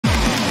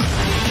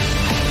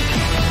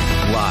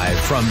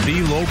from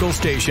the local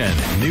station,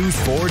 News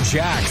 4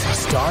 Jax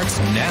starts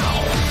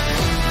now.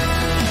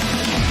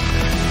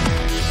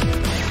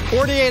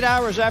 48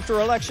 hours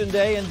after Election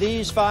Day, and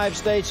these 5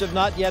 states have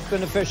not yet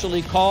been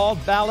officially called.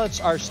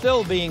 Ballots are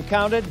still being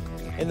counted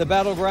in the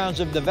battlegrounds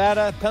of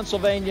Nevada,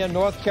 Pennsylvania,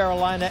 North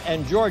Carolina,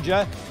 and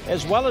Georgia,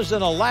 as well as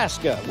in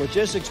Alaska, which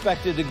is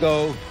expected to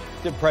go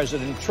to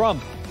President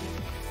Trump.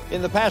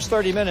 In the past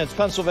 30 minutes,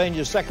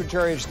 Pennsylvania's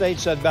Secretary of State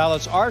said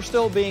ballots are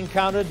still being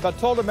counted, but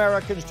told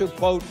Americans to,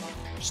 quote,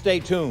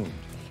 stay tuned.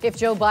 If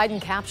Joe Biden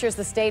captures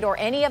the state or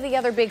any of the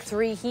other big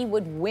 3, he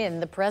would win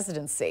the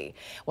presidency.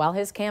 While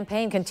his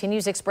campaign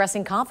continues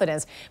expressing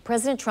confidence,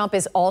 President Trump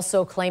is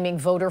also claiming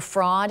voter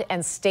fraud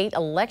and state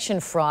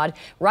election fraud,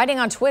 writing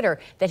on Twitter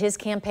that his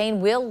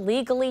campaign will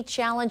legally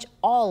challenge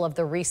all of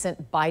the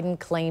recent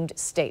Biden-claimed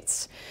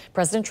states.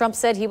 President Trump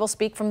said he will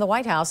speak from the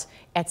White House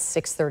at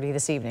 6:30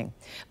 this evening.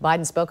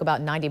 Biden spoke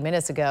about 90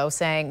 minutes ago,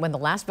 saying when the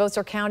last votes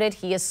are counted,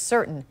 he is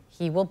certain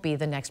he will be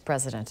the next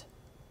president.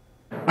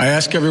 I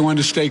ask everyone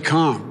to stay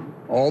calm,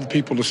 all the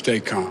people to stay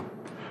calm.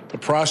 The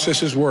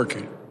process is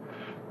working.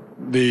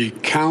 The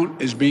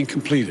count is being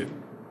completed,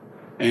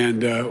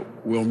 and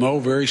we'll know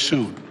very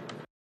soon.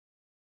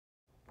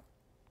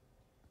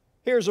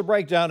 Here's a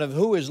breakdown of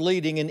who is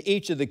leading in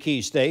each of the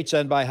key states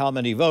and by how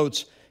many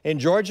votes. In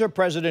Georgia,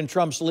 President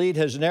Trump's lead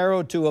has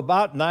narrowed to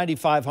about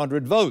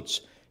 9,500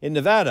 votes. In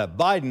Nevada,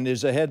 Biden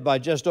is ahead by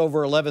just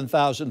over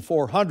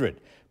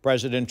 11,400.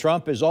 President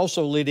Trump is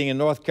also leading in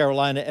North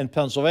Carolina and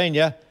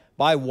Pennsylvania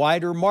by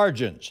wider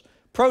margins.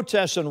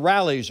 Protests and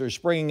rallies are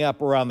springing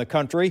up around the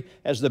country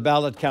as the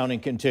ballot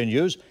counting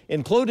continues,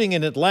 including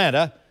in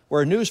Atlanta,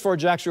 where News 4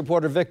 Jax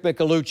reporter Vic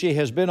Micolucci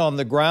has been on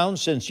the ground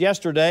since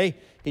yesterday.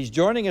 He's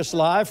joining us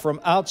live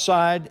from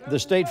outside the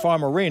State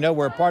Farm Arena,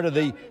 where part of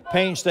the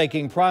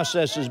painstaking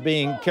process is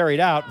being carried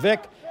out.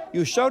 Vic,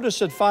 you showed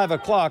us at 5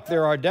 o'clock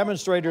there are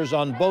demonstrators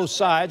on both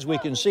sides. We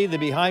can see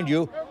them behind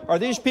you. Are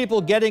these people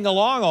getting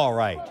along all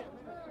right?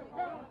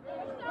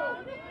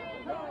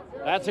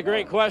 That's a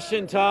great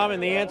question, Tom,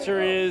 and the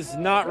answer is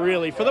not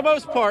really. For the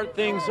most part,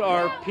 things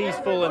are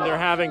peaceful, and they're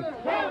having,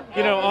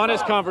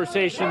 honest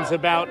conversations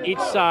about each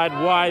side,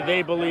 why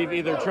they believe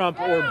either Trump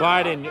or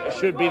Biden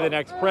should be the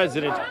next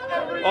president.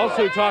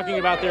 Also talking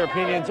about their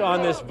opinions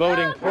on this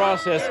voting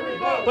process.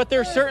 But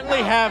there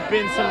certainly have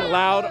been some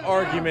loud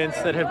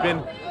arguments that have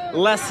been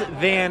less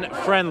than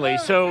friendly.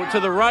 So to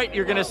the right,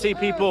 you're going to see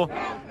people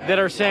that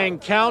are saying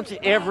count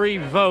every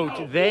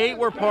vote. They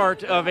were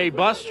part of a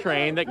bus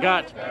train that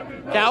got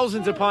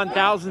thousands upon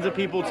thousands of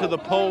people to the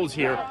polls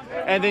here.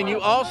 And then you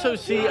also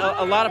see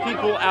a lot of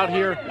people out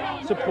here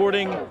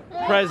supporting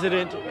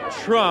President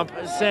Trump,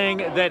 saying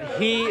that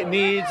he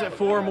needs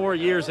 4 more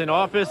years in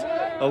office.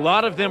 A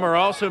lot of them are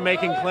also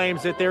making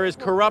claims that there is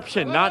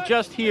corruption, not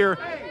just here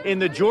in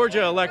the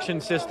Georgia election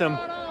system,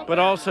 but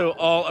also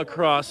all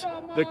across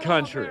the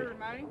country.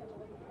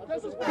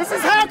 This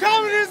is how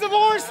communism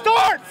war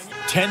starts!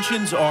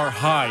 Tensions are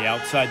high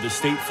outside the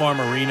State Farm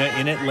Arena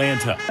in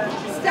Atlanta.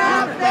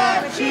 Stop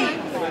that cheat!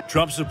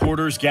 Trump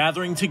supporters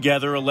gathering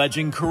together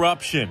alleging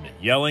corruption,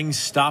 yelling,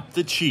 "Stop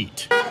the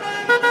cheat."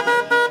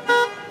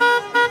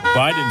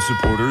 Biden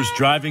supporters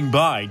driving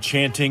by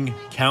chanting,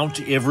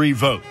 "Count every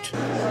vote."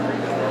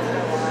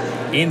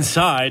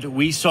 Inside,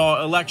 we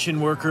saw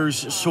election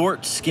workers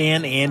sort,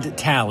 scan, and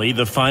tally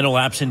the final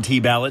absentee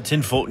ballots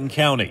in Fulton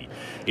County.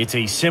 It's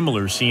a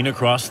similar scene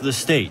across the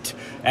state,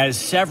 as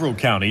several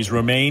counties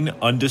remain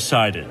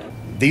undecided.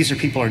 These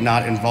people are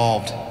not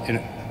involved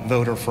in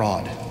voter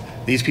fraud.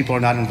 These people are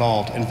not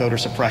involved in voter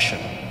suppression.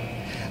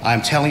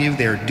 I'm telling you,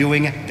 they're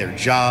doing their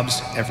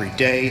jobs every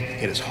day.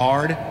 It is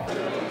hard.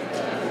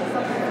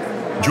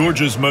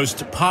 Georgia's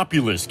most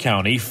populous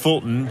county,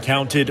 Fulton,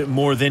 counted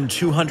more than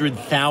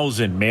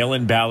 200,000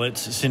 mail-in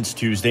ballots since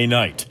Tuesday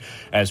night,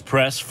 as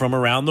press from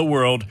around the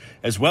world,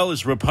 as well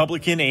as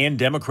Republican and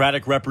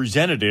Democratic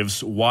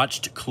representatives,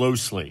 watched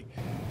closely.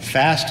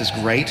 Fast is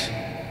great,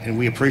 and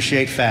we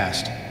appreciate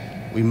fast.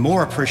 We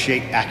more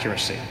appreciate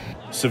accuracy.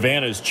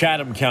 Savannah's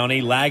Chatham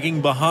County lagging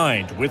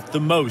behind with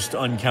the most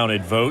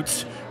uncounted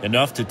votes,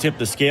 enough to tip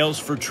the scales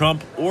for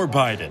Trump or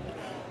Biden.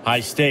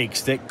 High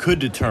stakes that could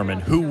determine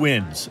who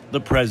wins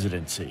the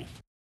presidency.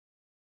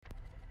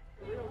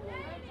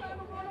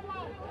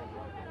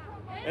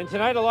 And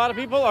tonight, a lot of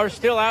people are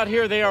still out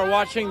here. They are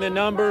watching the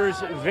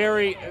numbers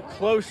very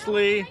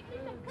closely.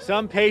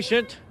 Some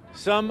patient,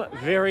 some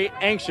very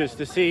anxious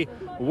to see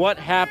what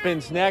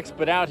happens next.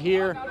 But out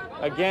here,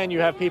 again, you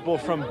have people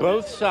from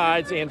both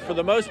sides. And for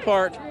the most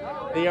part,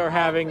 they are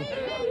having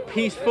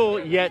peaceful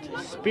yet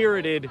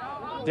spirited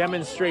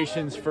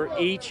demonstrations for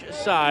each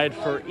side,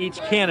 for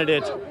each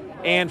candidate,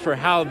 and for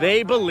how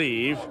they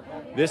believe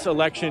this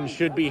election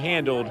should be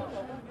handled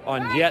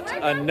on yet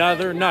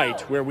another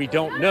night where we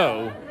don't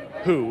know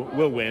who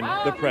will win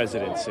the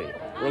presidency.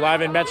 We're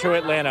live in Metro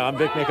Atlanta. I'm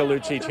Vic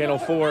Micolucci, Channel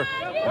 4,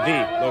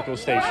 the local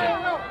station.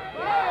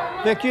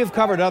 Vic, you've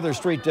covered other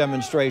street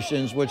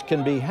demonstrations, which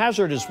can be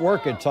hazardous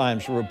work at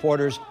times for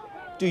reporters.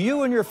 Do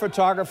you and your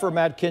photographer,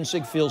 Matt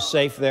Kinsick, feel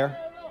safe there?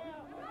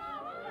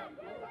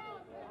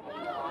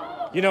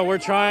 You know, we're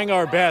trying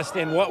our best,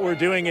 and what we're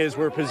doing is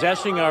we're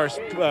putting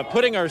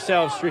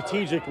ourselves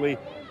strategically.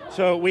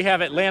 So we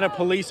have Atlanta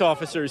police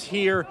officers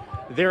here.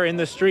 They're in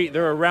the street.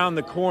 They're around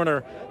the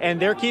corner,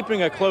 and they're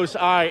keeping a close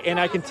eye. And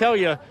I can tell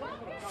you,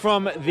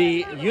 from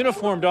the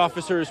uniformed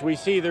officers we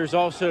see, there's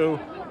also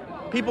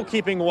people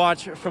keeping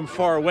watch from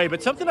far away.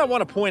 But something I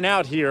want to point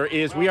out here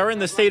is we are in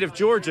the state of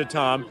Georgia,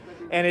 Tom,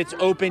 and it's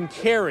open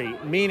carry,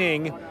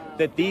 meaning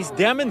that these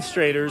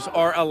demonstrators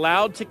are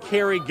allowed to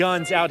carry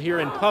guns out here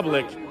in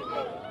public,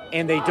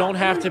 and they don't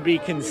have to be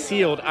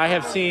concealed. I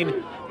have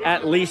seen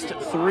at least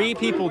 3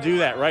 people do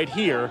that right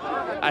here.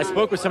 I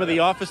spoke with some of the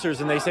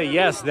officers, and they say,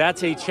 yes,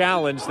 that's a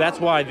challenge.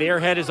 That's why their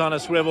head is on a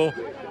swivel.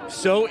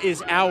 So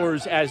is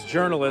ours as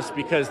journalists,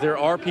 because there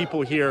are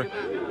people here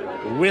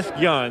with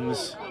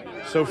guns.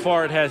 So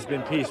far, it has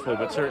been peaceful,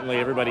 but certainly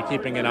everybody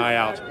keeping an eye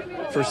out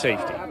for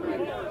safety.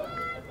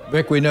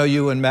 Vic, we know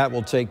you and Matt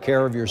will take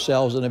care of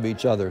yourselves and of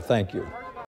each other. Thank you.